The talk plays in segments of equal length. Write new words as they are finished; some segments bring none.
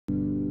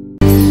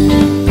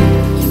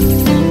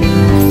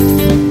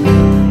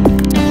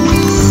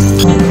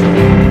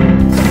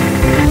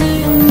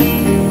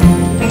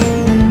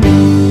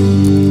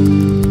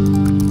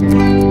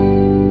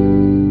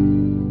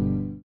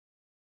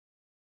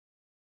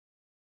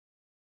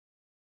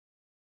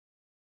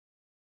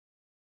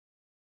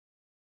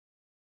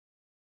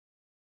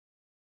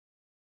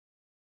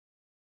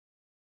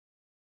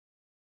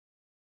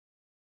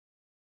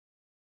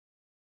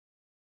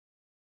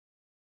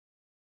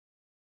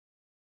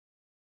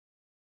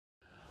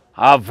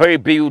A very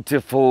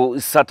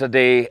beautiful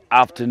Saturday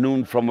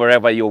afternoon from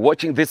wherever you're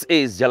watching. This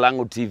is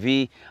Jalango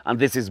TV and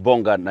this is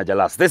Bonga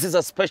Najalas. This is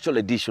a special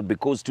edition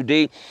because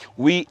today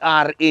we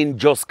are in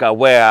Joska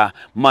where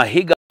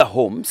Mahiga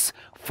Homes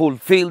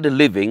Fulfilled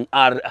Living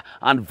are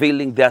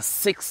unveiling their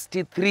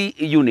 63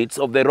 units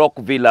of the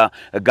RockVilla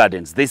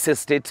Gardens. This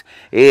estate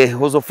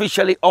was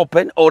officially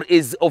open or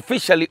is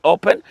officially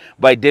open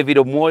by David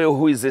Omoyo,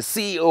 who is the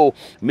CEO,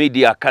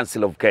 Media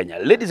Council of Kenya.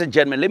 Ladies and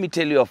gentlemen, let me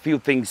tell you a few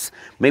things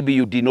maybe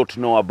you did not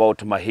know about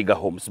Mahiga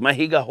Homes.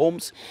 Mahiga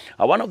Homes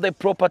are one of the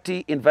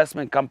property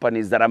investment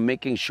companies that are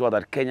making sure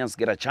that Kenyans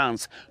get a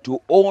chance to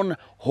own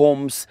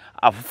homes,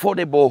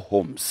 affordable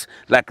homes.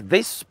 Like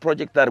this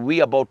project that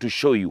we are about to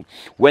show you,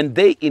 when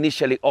they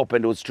initially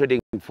opened, it was trading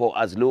for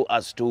as low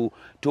as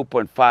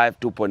 2.5,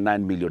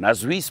 2.9 million.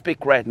 As we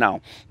speak right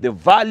now, the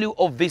value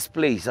of this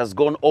place has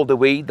gone all the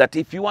way that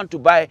if you want to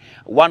buy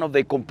one of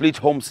the complete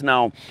homes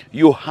now,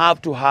 you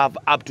have to have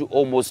up to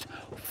almost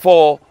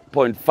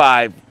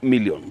 4.5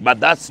 million. But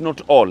that's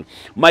not all.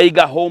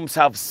 Mahiga Homes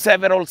have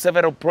several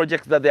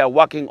projects that they are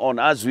working on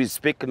as we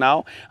speak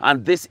now,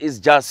 and this is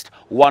just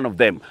one of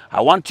them.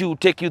 I want to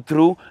take you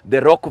through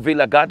the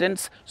RockVilla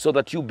Gardens so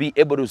that you'll be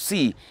able to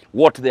see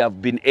what they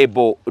have been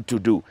able to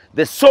do.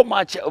 There's so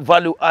much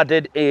value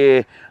added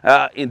in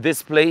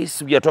this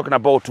place. We are talking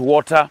about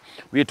water,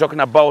 we are talking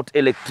about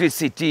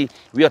electricity,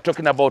 we are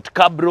talking about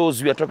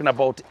cabros, we are talking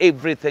about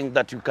everything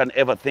that you can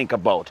ever think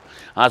about.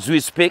 As we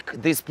speak,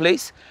 this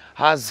place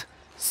has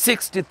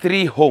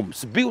 63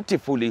 homes,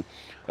 beautifully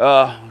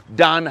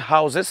done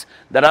houses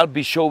that I'll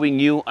be showing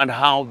you and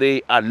how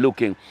they are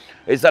looking.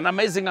 It's an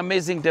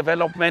amazing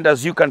development.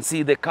 As you can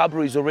see, the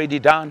cabro is already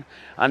done,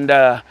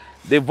 and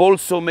they've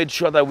also made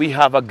sure that we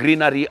have a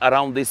greenery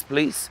around this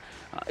place.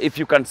 If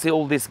you can see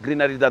all this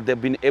greenery that they've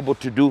been able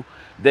to do,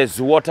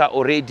 there's water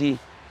already,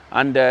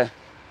 and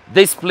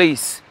this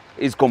place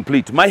is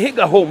complete.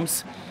 Mahiga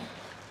Homes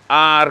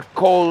are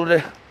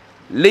called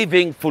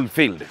Living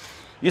Fulfilled.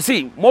 You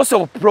see, most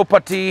of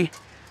property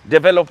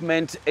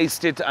development,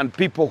 estate, and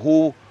people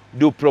who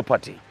do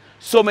property,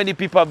 so many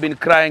people have been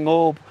crying,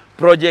 oh,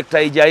 project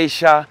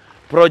haijaisha,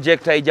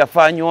 project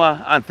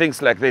haijafanywa, and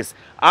things like this.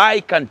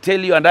 I can tell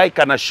you and I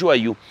can assure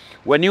you,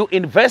 when you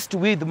invest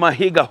with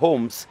Mahiga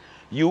Homes,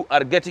 you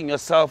are getting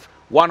yourself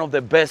one of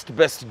the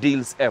best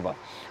deals ever.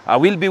 I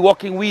will be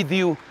working with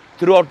you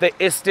throughout the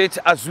estate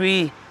as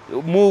we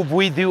move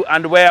with you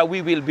and where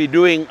we will be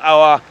doing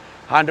our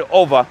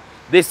handover.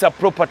 These are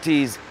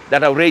properties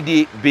that are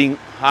already being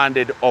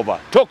handed over.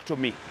 Talk to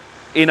me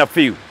in a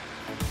few.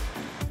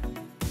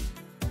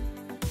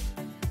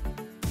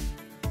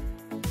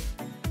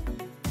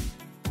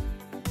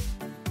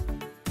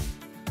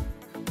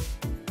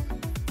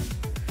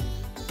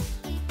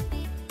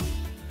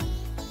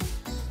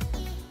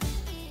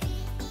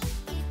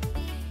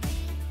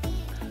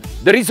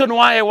 The reason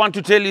why I want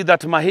to tell you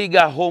that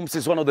Mahiga Homes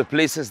is one of the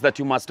places that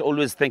you must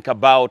always think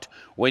about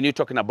when you're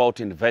talking about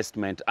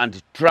investment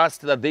and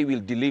trust that they will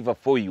deliver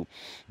for you.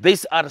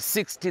 These are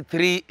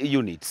 63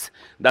 units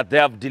that they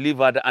have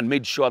delivered and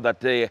made sure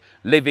that the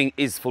living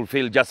is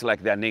fulfilled just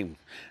like their name.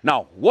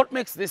 Now, what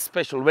makes this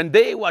special? When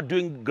they were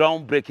doing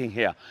groundbreaking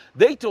here,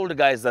 they told the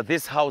guys that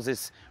these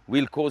houses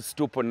will cost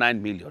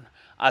 2.9 million.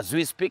 As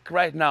we speak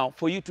right now,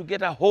 for you to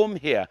get a home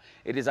here,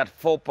 it is at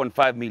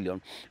 4.5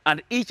 million.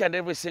 And each and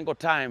every single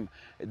time,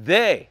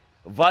 their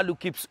value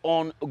keeps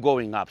on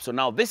going up. So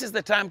now this is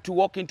the time to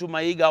walk into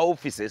Mahiga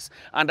offices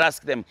and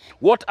ask them,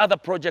 what other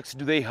projects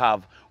do they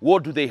have?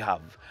 What do they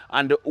have?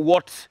 And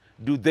what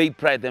do they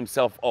pride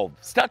themselves of?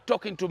 Start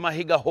talking to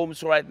Mahiga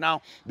Homes right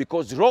now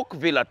because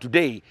RockVilla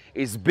today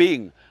is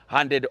being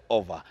handed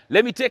over.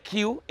 Let me take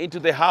you into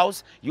the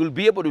house. You'll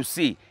be able to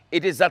see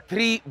it is a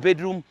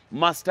 3-bedroom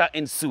master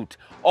en suite,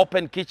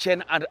 open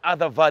kitchen and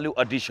other value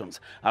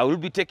additions. I will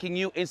be taking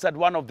you inside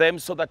one of them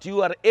so that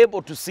you are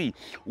able to see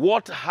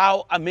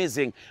how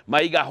amazing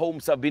Mahiga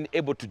Homes have been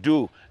able to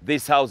do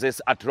these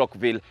houses at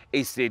RockVilla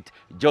Estate,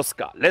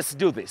 Joska. Let's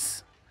do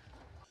this.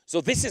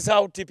 So this is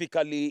how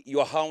typically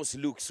your house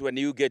looks when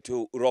you get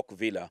to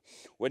RockVilla.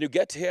 When you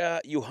get here,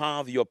 you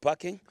have your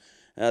parking.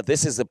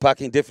 This is the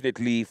parking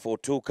definitely for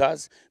 2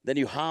 cars. Then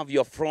you have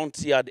your front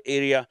yard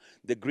area,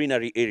 the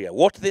greenery area.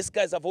 What these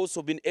guys have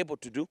also been able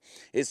to do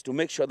is to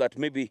make sure that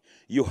maybe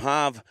you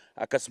have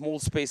like a small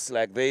space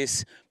like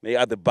this, maybe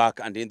at the back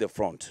and in the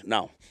front.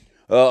 Now,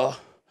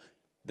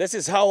 this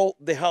is how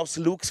the house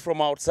looks from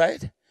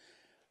outside.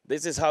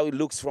 This is how it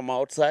looks from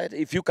outside.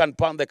 If you can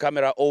pan the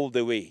camera all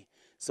the way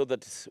so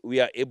that we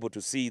are able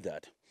to see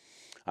that.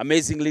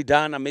 Amazingly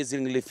done,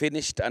 amazingly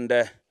finished,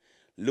 and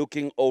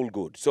looking all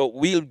good. So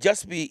we'll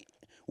just be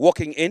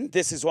walking in.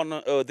 This is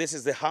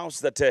the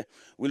house that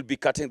will be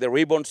cutting the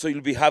ribbon, so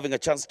you'll be having a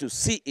chance to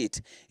see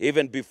it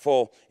even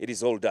before it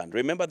is all done.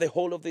 Remember, the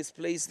whole of this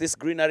place, this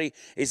greenery,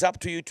 is up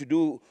to you to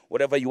do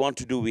whatever you want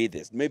to do with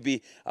this.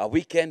 Maybe a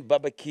weekend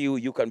barbecue,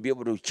 you can be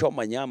able to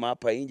choma nyama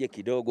hapa inje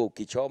kidogo,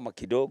 ukichoma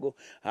kidogo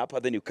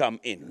hapa, then you come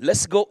in.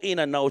 Let's go in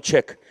and now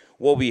check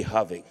what we're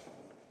having.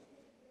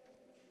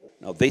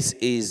 Now this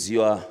is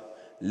your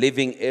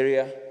living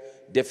area.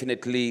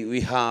 definitely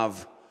we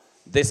have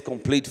this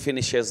complete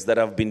finishes that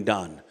have been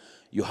done.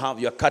 You have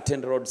your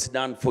curtain rods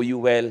done for you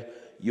well.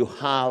 You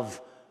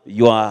have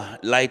your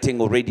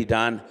lighting already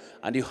done,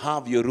 and you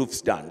have your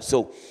roofs done.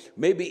 So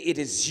maybe it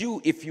is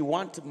you, if you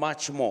want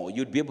much more,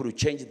 you'd be able to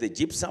change the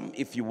gypsum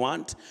if you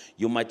want.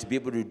 You might be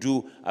able to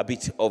do a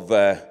bit of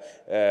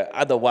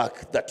other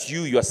work that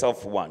you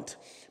yourself want.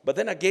 But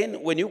then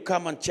again, when you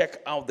come and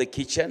check out the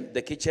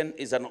kitchen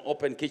is an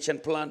open kitchen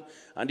plan,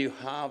 and you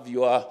have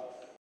your,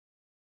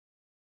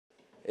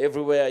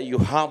 everywhere you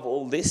have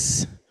all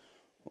this.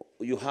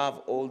 You have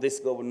all this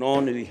going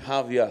on. You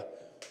have your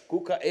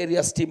cooker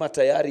area, stima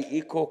tayari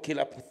iko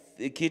kila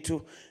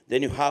kitu.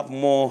 Then you have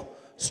more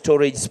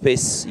storage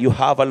space. You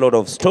have a lot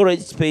of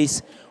storage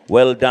space,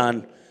 well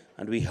done.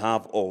 And we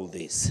have all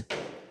this.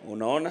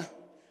 Unaona?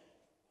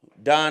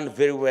 Done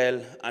very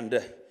well, and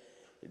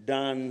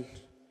done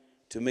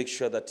to make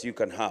sure that you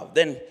can have.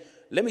 Then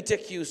let me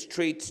take you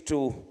straight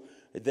to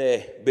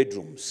the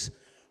bedrooms.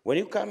 When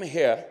you come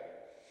here,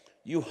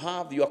 you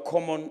have your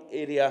common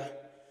area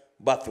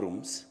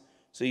bathrooms.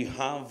 So you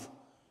have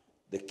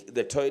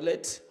the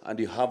toilet, and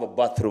you have a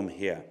bathroom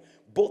here.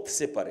 Both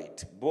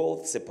separate.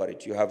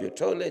 You have your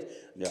toilet,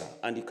 yeah,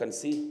 and you can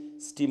see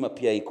stima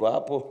pia iko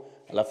hapo,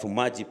 alafu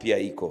maji pia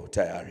iko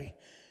tayari.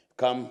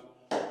 Come,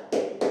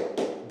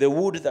 the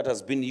wood that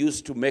has been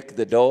used to make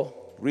the door,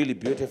 really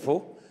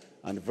beautiful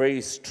and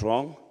very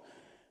strong.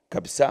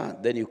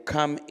 Kabisa. Then you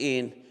come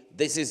in.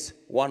 This is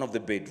one of the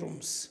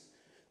bedrooms.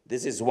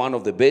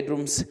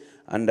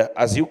 And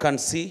as you can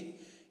see,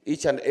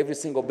 each and every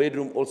single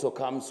bedroom also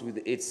comes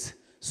with its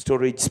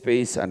storage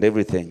space and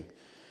everything.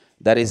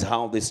 That is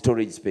how the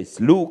storage space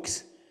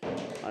looks,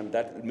 and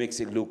that makes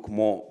it look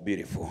more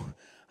beautiful.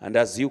 And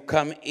as you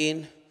come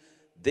in,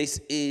 this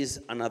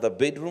is another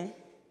bedroom.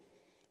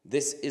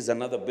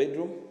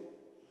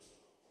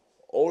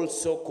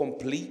 Also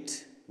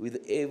complete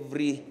with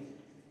every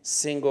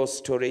single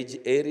storage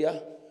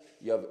area.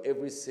 You have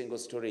every single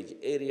storage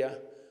area,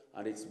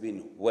 and it's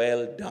been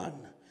well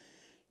done.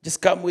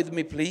 Just come with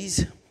me,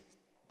 please.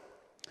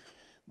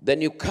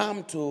 Then you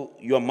come to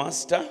your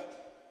master.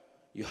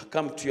 You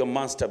come to your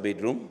master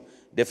bedroom,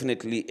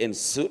 definitely en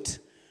suite.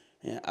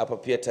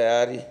 Hapa pia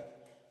tayari,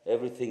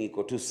 everything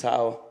iko tu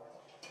sawa.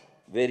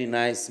 Very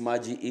nice,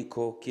 maji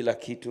iko, kila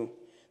kitu.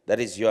 That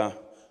is your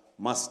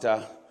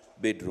master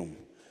bedroom.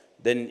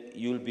 Then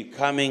you'll be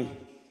coming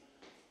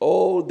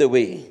all the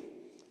way,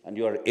 and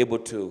you are able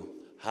to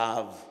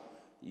have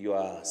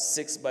your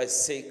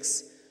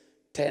 6x6,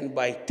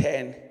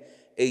 10x10,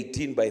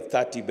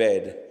 18x30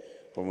 bed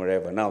from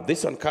wherever. Now,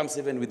 this one comes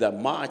even with a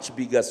much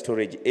bigger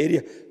storage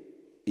area.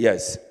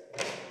 Yes.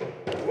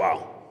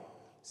 Wow.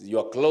 So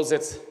your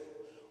closets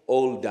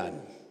all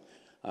done.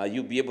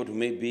 You'll be able to,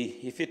 maybe,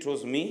 if it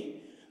was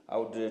me, I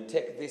would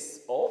take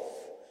this off,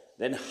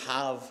 then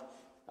have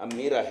a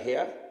mirror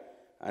here,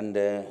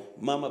 and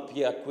mama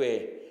pia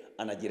kwe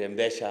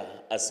anajirembesha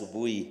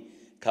asubuhi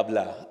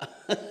kabla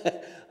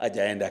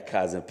ajaenda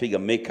kazi, piga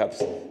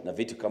makeups na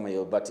vitu kama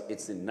hiyo, but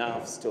it's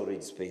enough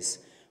storage space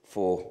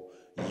for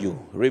you.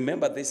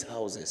 Remember, these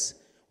houses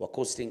were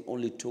costing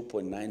only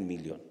 2.9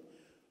 million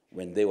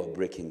when they were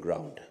breaking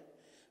ground.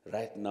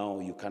 Right now,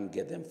 you can't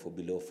get them for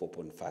below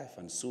 4.5,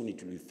 and soon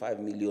it will be 5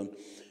 million,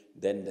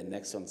 then the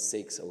next one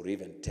 6 or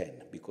even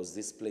 10, because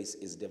this place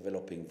is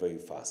developing very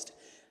fast.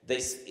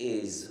 This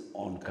is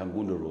on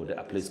Kangundo Road,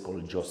 a place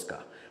called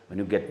Joska. When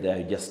you get there,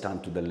 you just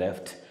turn to the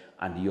left,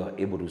 and you are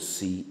able to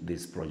see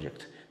this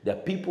project. There are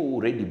people who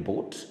already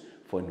bought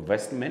for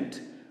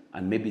investment,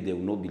 and maybe they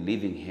will not be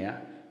living here.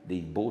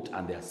 They bought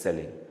and they are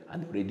selling,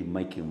 and already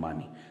making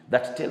money.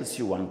 That tells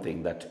you one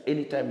thing, that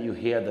anytime you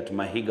hear that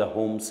Mahiga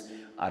Homes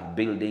are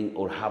building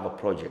or have a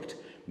project,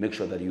 make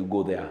sure that you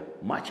go there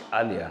much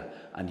earlier,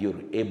 and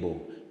you're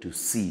able to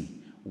see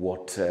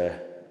what they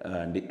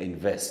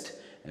invest.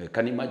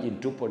 Can you imagine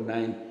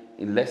 2.9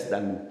 in less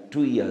than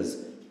 2 years?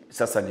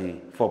 Sasa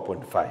ni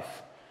 4.5.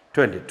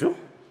 22.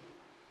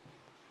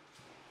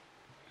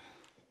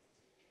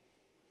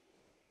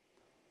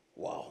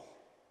 Wow.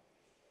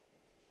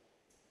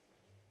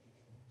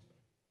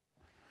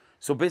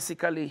 So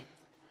basically,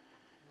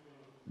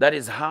 that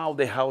is how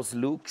the house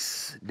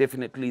looks.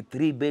 Definitely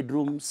 3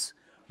 bedrooms,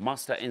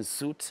 master en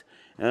suite.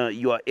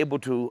 You are able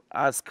to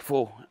ask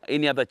for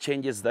any other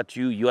changes that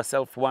you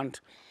yourself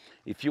want.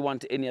 If you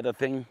want any other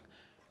thing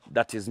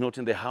that is not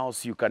in the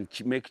house, you can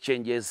make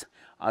changes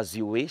as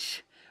you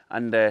wish.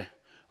 And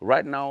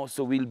right now,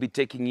 so we'll be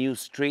taking you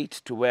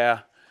straight to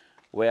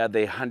where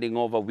the handing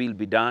over will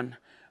be done.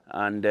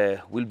 And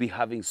we'll be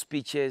having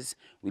speeches.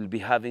 We'll be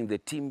having the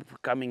team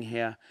coming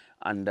here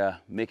and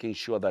making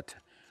sure that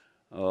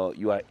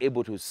you are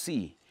able to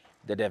see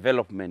the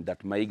development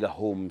that Mahiga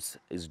Homes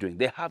is doing.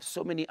 They have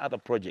so many other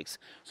projects.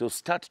 So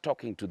start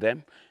talking to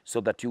them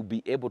so that you'll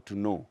be able to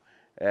know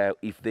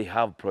if they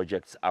have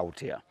projects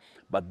out here.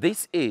 But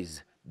this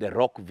is the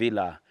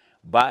RockVilla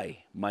by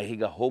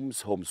Mahiga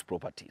Homes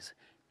Properties.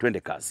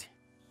 Twende kazi.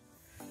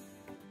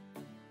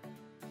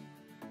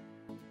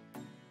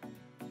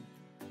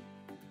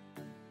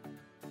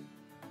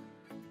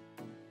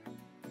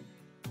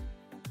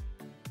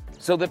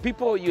 So the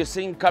people you're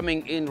seeing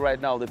coming in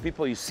right now, the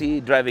people you see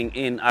driving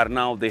in are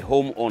now the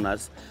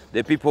homeowners,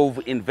 the people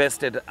who've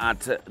invested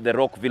at the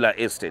RockVilla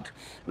estate.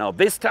 Now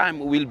this time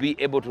we'll be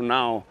able to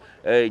now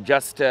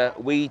just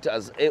wait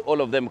as all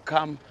of them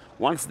come.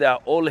 Once they are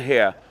all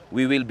here,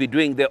 we will be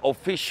doing the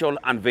official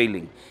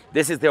unveiling.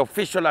 This is the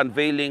official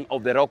unveiling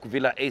of the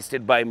RockVilla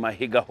estate by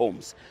Mahiga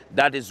Homes.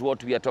 That is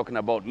what we are talking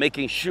about,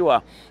 making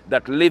sure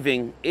that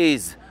living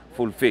is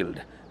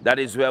fulfilled. That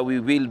is where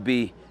we will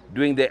be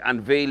doing the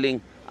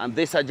unveiling. And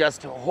these are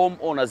just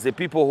homeowners, the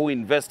people who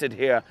invested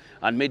here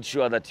and made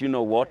sure that, you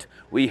know what,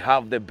 we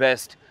have the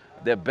best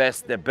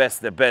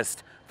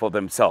for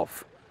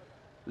themselves.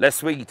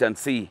 Let's wait and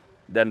see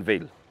the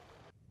unveil.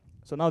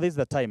 So now this is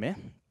the time, eh?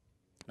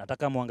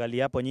 Nataka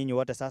muangalie hapo nyinyi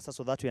wote sasa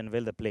so that we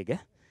unveil the plague, eh?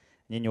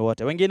 Nyinyi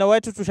wote. Wengine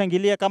wetu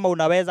tushangilie kama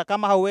unaweza,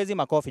 kama hauwezi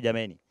makofi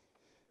jameni.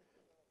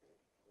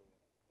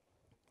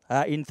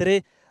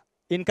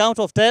 In count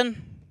of 10.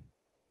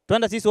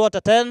 Twende sisi wote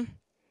 10,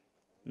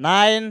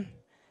 9,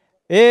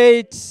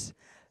 8,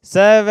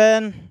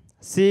 7,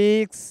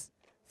 6,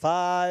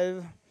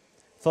 5,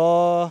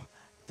 4,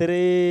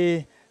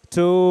 3,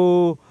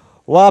 2,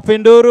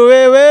 wapinduru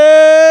wewe!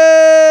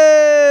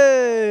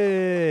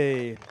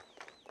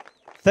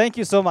 Thank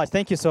you so much.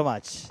 Thank you so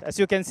much. As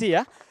you can see,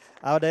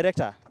 our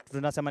director,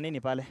 tunasema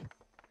nini pale?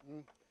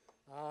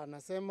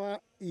 Nasema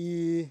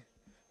hii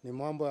ni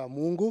mambo ya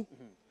Mungu.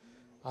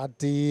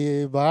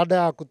 Ati baada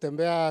ya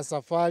kutembea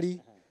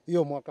safari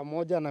hiyo mwaka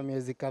moja na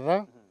miezi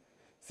kadhaa,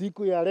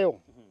 siku ya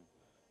leo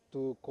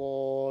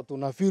tuko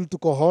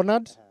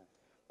honored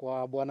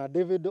kwa Bwana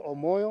David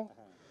Omoyo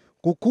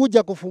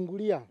kukuja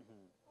kufungulia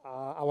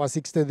our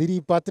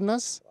 63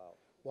 partners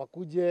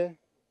wakuje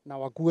na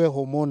wakuwe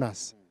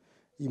homeowners.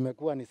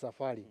 Imekuwa ni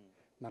safari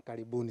na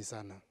karibuni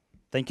sana.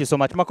 Thank you so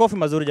much. Makofi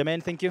mazuri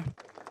jamani, thank you.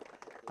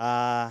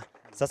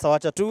 Sasa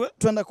wacha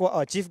tuenda kwa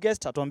our chief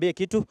guest atuambie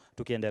kitu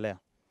tukiendelea.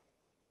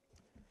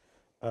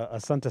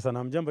 Asante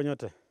sana. Mjambo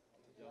nyote.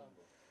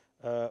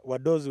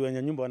 Wadozi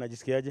wenye nyumba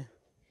wanajisikiaje?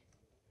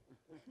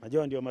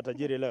 Najua ndio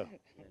matajiri leo.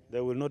 They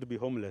will not be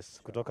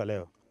homeless kutoka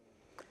leo.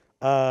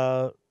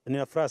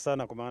 Ninafuraha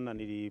sana kwa maana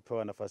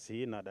nilipewa nafasi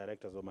hii na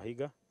directors wa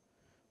Mahiga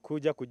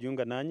kuja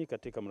kujiunga nanyi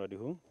katika mradi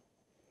huu.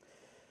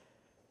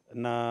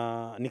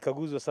 Na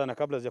nikaguzwa sana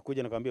kabla ya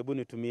kuja nikamwambia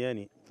buni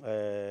tumieni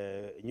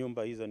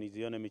nyumba hizo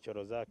nizione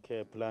michoro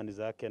zake, plan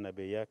zake na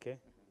bei yake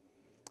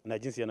na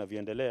jinsi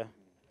yanavyoendelea.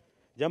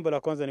 Jambo la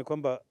kwanza ni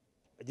kwamba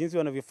jinsi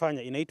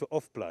wanavyofanya inaitwa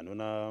off plan.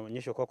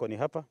 Unaonyeshwa kwako ni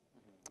hapa,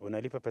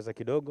 unalipa pesa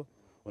kidogo,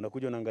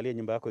 unakuja unaangalia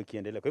nyumba yako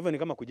ikiendelea. Kwa hivyo ni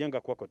kama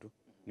kujenga kwako tu,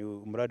 ni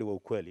mradi wa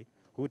ukweli.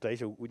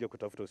 Hutaisha uje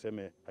kutafuta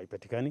useme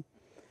haipatikani.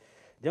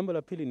 Jambo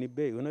la pili ni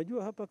bei.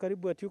 Unajua hapa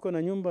karibu ati uko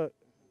na nyumba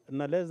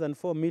na less than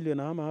 4 million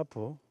ama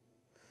hapo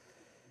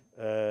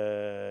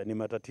ni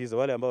matatizo.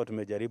 Wale ambao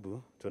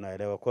tumejaribu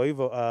tunaelewa. Kwa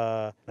hivyo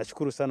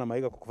nashukuru sana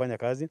Mahiga kwa kufanya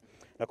kazi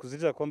na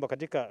kusisitiza kwamba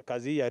katika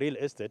kazi hii ya real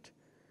estate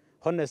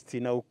honesty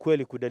na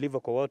ukweli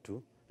kudeliver kwa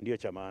watu ndio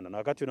cha maana. Na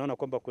wakati unaona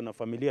kwamba kuna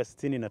familia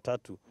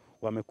 63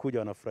 wamekuja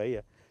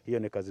wanafurahia, hiyo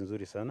ni kazi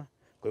nzuri sana.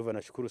 Kwa hivyo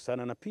nashukuru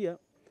sana na pia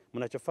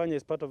mnachofanya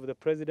is part of the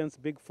president's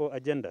big 4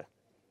 agenda.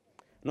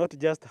 Not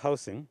just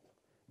housing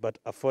but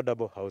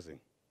affordable housing.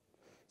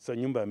 So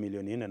nyumba ya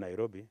milioni 4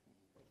 Nairobi,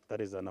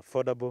 that is an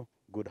affordable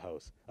good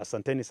house.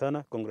 Asanteni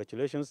sana,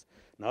 congratulations.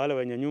 Na wale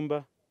wenye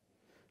nyumba,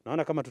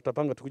 naona kama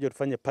tutapanga tukuje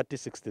tufanye party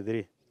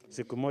 63.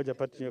 Siku moja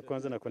party ya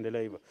kwanza na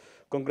kuendelea hivyo.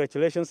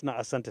 Congratulations na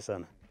asante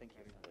sana.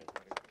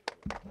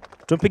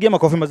 Tumpigie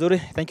makofi mazuri.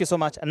 Thank you so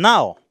much. And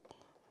now,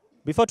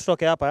 before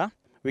tutoke hapa,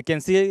 we can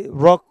see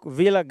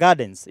RockVilla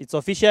Gardens. It's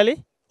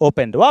officially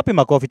opened. Wapi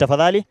makofi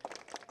tafadhali?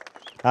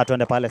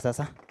 Tuende pale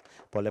sasa.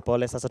 Pole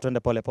pole, sasa tuende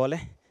pole pole.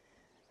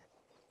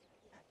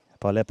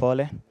 Pole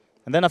pole.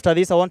 And then after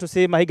this, I want to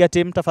see Mahiga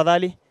team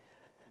tafadhali,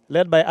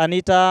 led by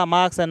Anita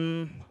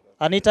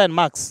and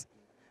Max.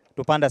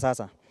 Tupande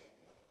sasa.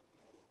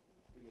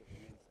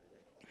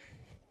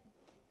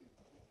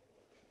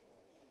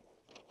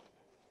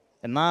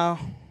 And now,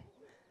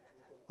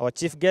 our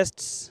chief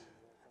guests.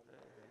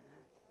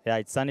 Yeah,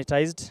 it's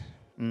sanitized.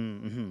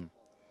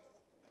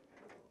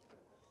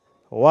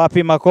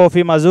 Wapi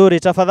makofi mazuri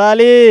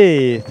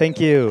tafadhali. Thank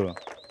you.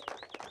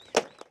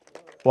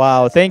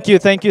 Wow, thank you.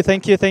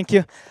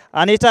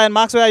 Anita and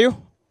Max, where are you?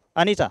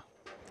 Anita.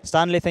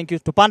 Stanley, thank you.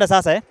 Tupande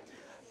sasa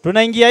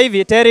Tunaingia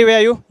hivi, Terry, where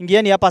are you?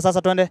 Ingieni hapa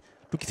sasa tuende.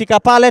 Tukifika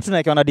pale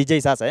tunaekewa na DJ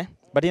sasa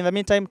But in the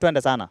meantime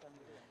tuende sana.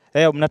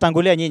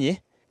 Mnatangulia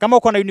nyinyi. Kama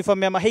uko na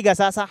uniform ya Mahiga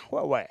sasa,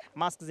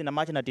 masks zina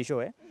match na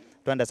t-shirt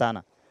Tuende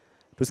sana.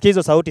 Tusikie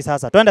hizo sauti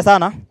sasa. Tuende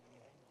sana.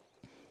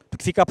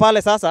 Tukifika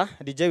pale sasa,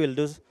 DJ will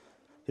do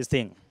his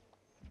thing.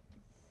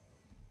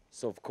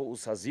 So of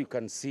course, as you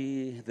can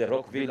see, the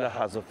RockVilla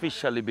has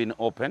officially been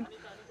opened.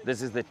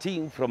 This is the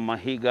team from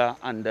Mahiga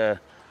and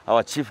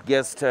our chief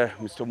guest,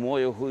 Mr.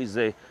 Moyo, who is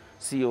a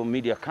CEO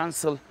Media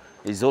Council,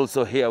 is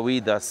also here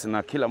with us.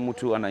 Na kila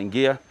mtu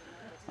anaingia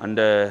and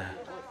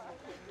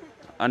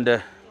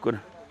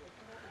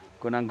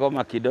kuna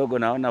ngoma kidogo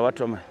naona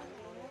watu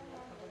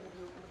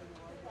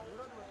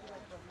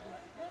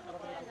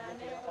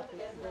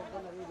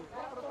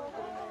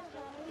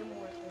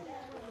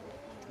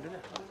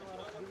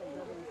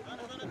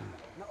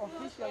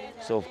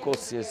So of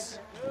course, yes.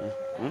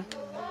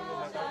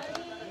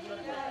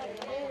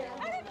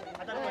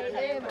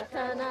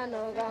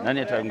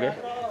 Nani ataongea?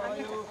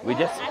 We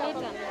just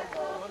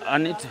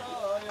Anita.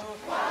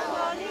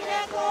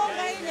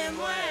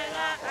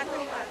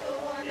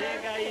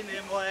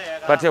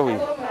 Patia huyu.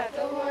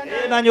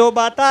 Na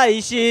nyumba ta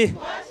ici.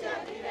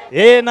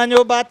 Na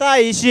nyumba ta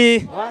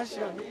ici.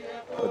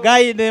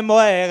 Ngai nĩ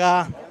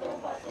mwega.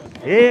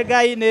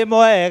 Ngai nĩ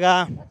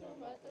mwega.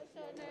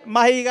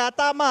 Mahiga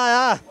ta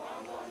maya.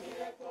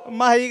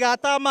 Mahiga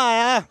ta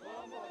maya.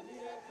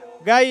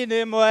 Ngai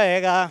nĩ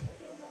mwega.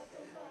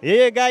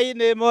 Ngai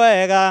nĩ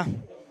mwega.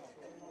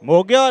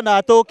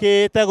 Mũngĩona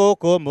tũkĩte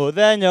gũkũ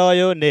mũthenya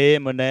ũyũ nĩ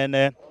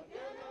mũnene.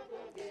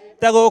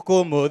 Te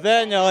gũkũ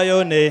mũthenya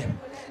ũyũ nĩ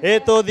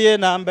tũthiĩ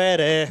na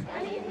mbere.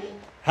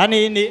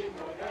 Hanini.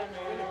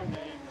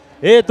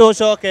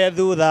 Tũcoke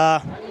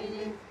thutha.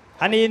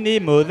 Hanini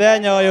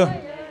mũthenya ũyũ.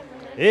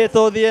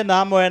 Tũthiĩ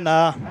na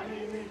mwena.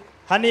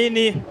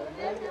 Hanini.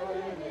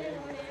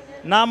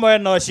 Na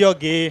mwena ũcio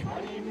ũngĩ.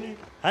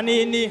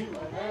 Hanini.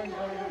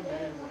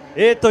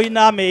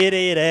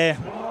 Tũinamĩrĩre.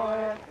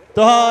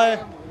 Tũhoe.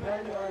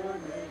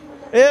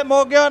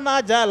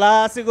 Mũngĩona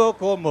njalasi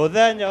gũkũ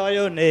mũthenya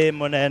ũyũ nĩ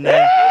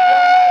mũnene.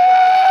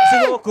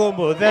 Gũkũ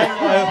mũthenya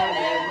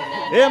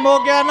ũyũ.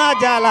 Mũngĩona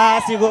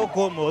njalasi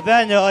gũkũ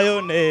mũthenya ũyũ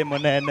nĩ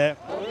mũnene.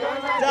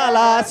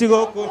 Njalasi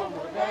gũkũ.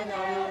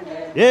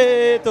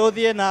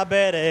 Tũthiĩ na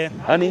mbere.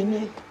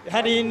 Hanini.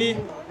 Hanini.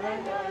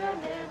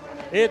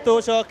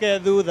 Tũcoke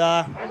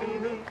thutha.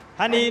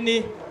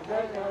 Hanini.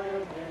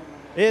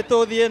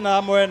 Tũthiĩ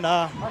na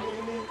mwena.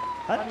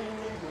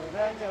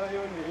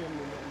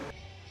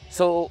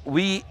 So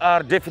we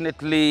are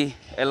definitely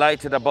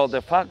elated about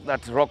the fact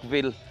that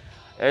RockVilla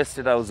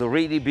Estate has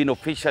already been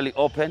officially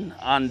open,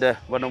 and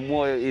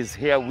Wanamoyo is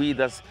here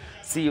with us,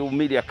 CEO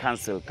Media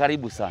Council.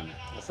 Karibu sana.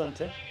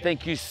 Asante.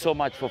 Thank you so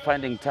much for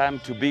finding time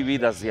to be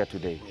with us here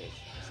today.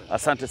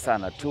 Asante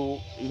sana. To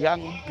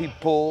young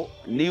people,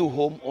 new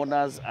home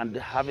owners, and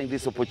having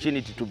this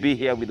opportunity to be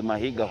here with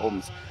Mahiga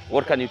Homes,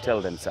 what can you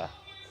tell them, sir?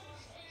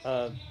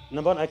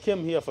 Number one, I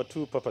came here for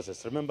two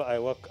purposes. Remember, I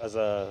work as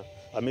a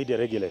media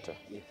regulator.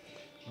 Yes.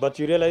 But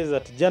you realize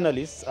that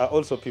journalists are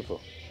also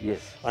people. Yes.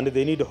 And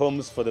they need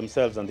homes for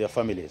themselves and their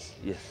families.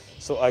 Yes.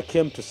 So I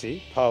came to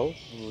see how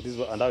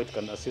and how it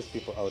can assist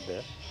people out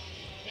there.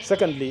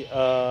 Secondly,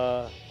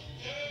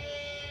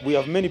 we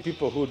have many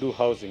people who do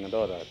housing and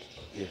all that.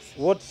 Yes.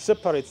 What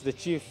separates the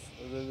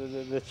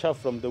chaff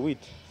from the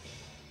wheat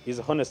is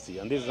honesty.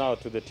 And this is now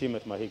to the team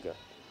at Mahiga,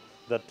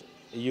 that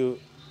you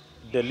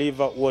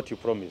deliver what you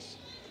promise.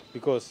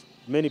 Because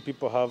many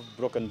people have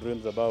broken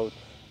dreams about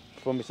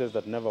promises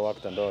that never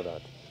worked and all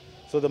that.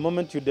 So the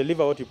moment you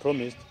deliver what you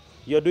promised,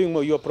 you're doing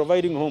more. You're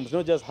providing homes,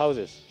 not just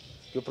houses.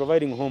 You're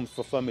providing homes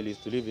for families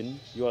to live in.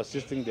 You're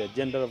assisting the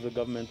agenda of the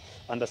government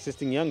and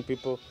assisting young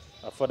people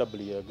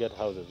affordably get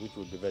houses, which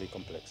would be very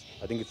complex.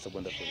 I think it's a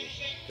wonderful way.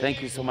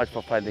 Thank you so much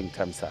for finding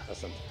time, sir.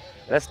 Asante.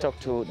 Let's talk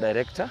to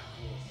director.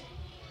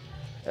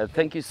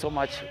 Thank you so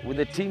much. With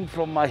the team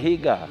from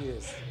Mahiga,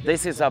 Yes.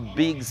 this is a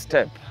big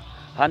step,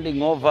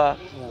 handing over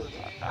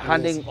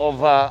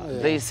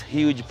this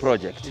huge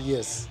project.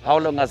 Yes. How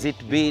long has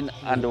it been,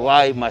 and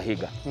why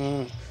Mahiga?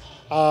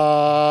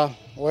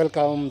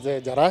 Welcome,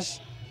 Mzee Jarash.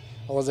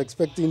 I was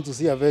expecting to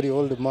see a very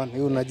old man.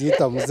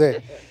 Unajiita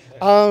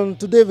Mzee.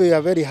 Today we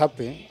are very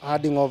happy,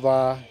 adding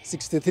over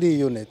 63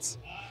 units.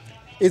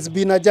 It's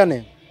been a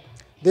journey.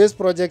 This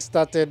project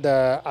started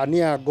a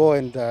year ago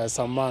and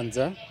some months.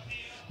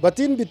 But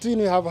in between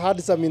we have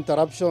had some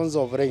interruptions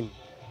of rain.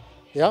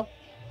 Yeah.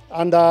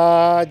 And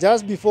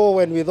just before,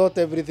 when we thought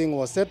everything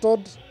was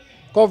settled,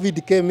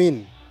 COVID came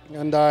in.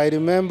 And I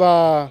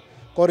remember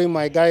calling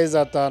my guys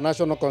at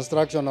National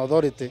Construction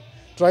Authority,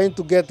 trying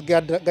to get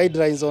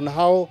guidelines on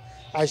how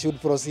I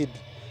should proceed.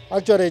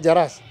 Actually,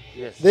 Jaras,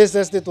 Yes. this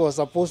estate was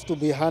supposed to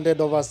be handed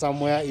over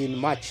somewhere in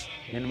March.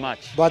 In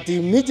March. But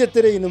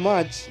immediately in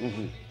March,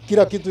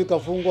 kila kitu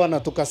ikafungwa na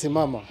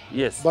tukasimama.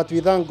 Yes. But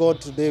we thank God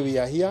today we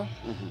are here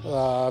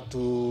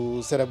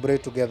to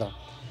celebrate together.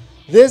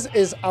 This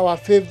is our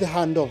fifth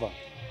handover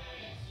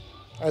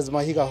as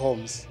Mahiga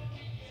Homes.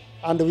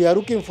 And we are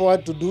looking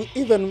forward to do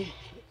even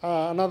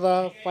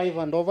another 5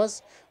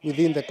 handovers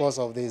within the course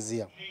of this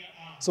year.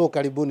 So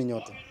karibuni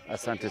nyote.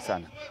 Asante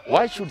sana.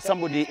 Why should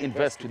somebody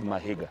invest with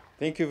Mahiga?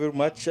 Thank you very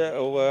much.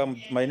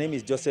 My name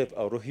is Joseph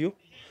Aruhio.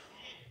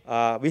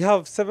 We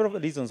have several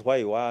reasons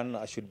why one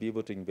should be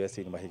able to invest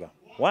in Mahiga.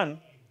 One,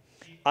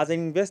 as an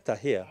investor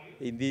here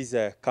in this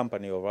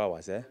company of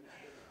ours,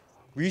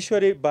 we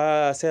usually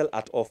sell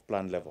at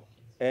off-plan level.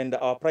 And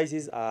our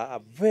prices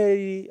are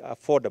very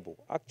affordable.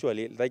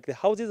 Actually, like the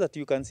houses that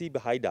you can see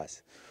behind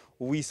us,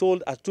 we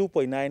sold at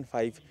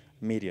 2.95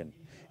 million.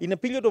 In a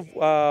period of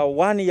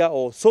 1 year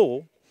or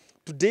so,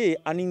 today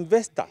an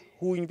investor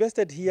who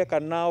invested here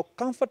can now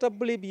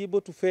comfortably be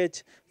able to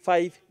fetch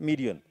 5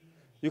 million.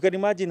 You can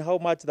imagine how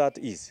much that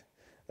is.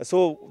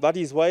 So that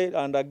is why,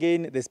 and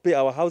again,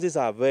 our houses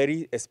are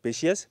very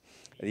spacious.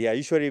 They are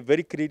usually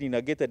very clean in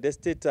a gated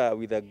estate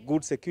with a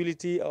good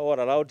security all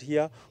around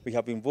here. We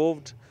have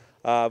involved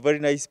very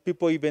nice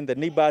people, even the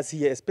neighbors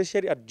here,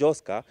 especially at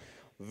Joska,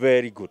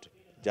 very good.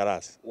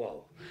 Jalas.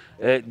 Wow.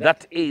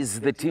 That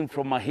is the team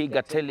from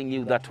Mahiga telling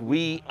you that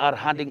we are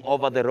handing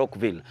over the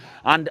RockVilla.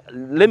 And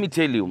let me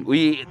tell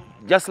you,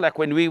 just like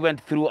when we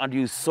went through and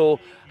you saw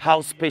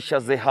how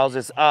spacious the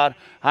houses are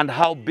and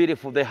how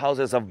beautiful the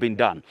houses have been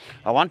done.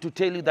 I want to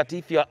tell you that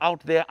if you're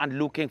out there and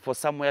looking for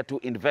somewhere to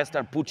invest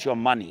and put your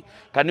money,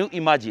 can you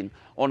imagine?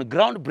 On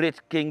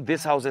groundbreaking,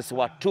 these houses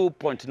were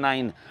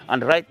 2.9,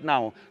 and right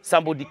now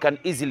somebody can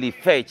easily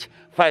fetch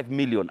 5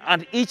 million.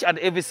 And each and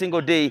every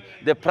single day,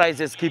 the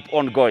prices keep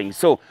on going.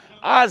 So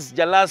as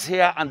Jalas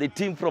here and the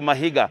team from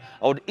Mahiga,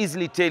 I would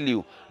easily tell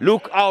you,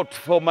 look out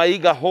for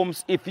Mahiga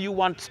Homes if you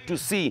want to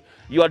see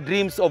your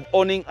dreams of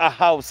owning a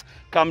house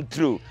come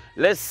true.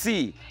 Let's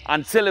see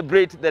and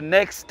celebrate the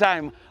next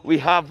time we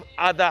have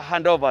other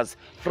handovers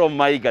from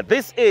Mahiga.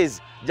 This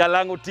is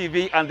Jalango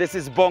TV and this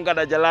is Bonga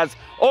na Jalas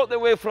all the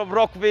way from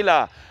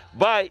RockVilla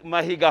by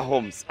Mahiga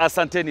Homes.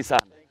 Asanteni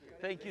sana.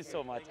 Thank you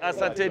so much.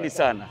 Asanteni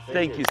sana.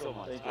 Thank you so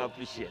much. I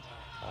appreciate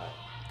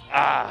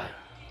it.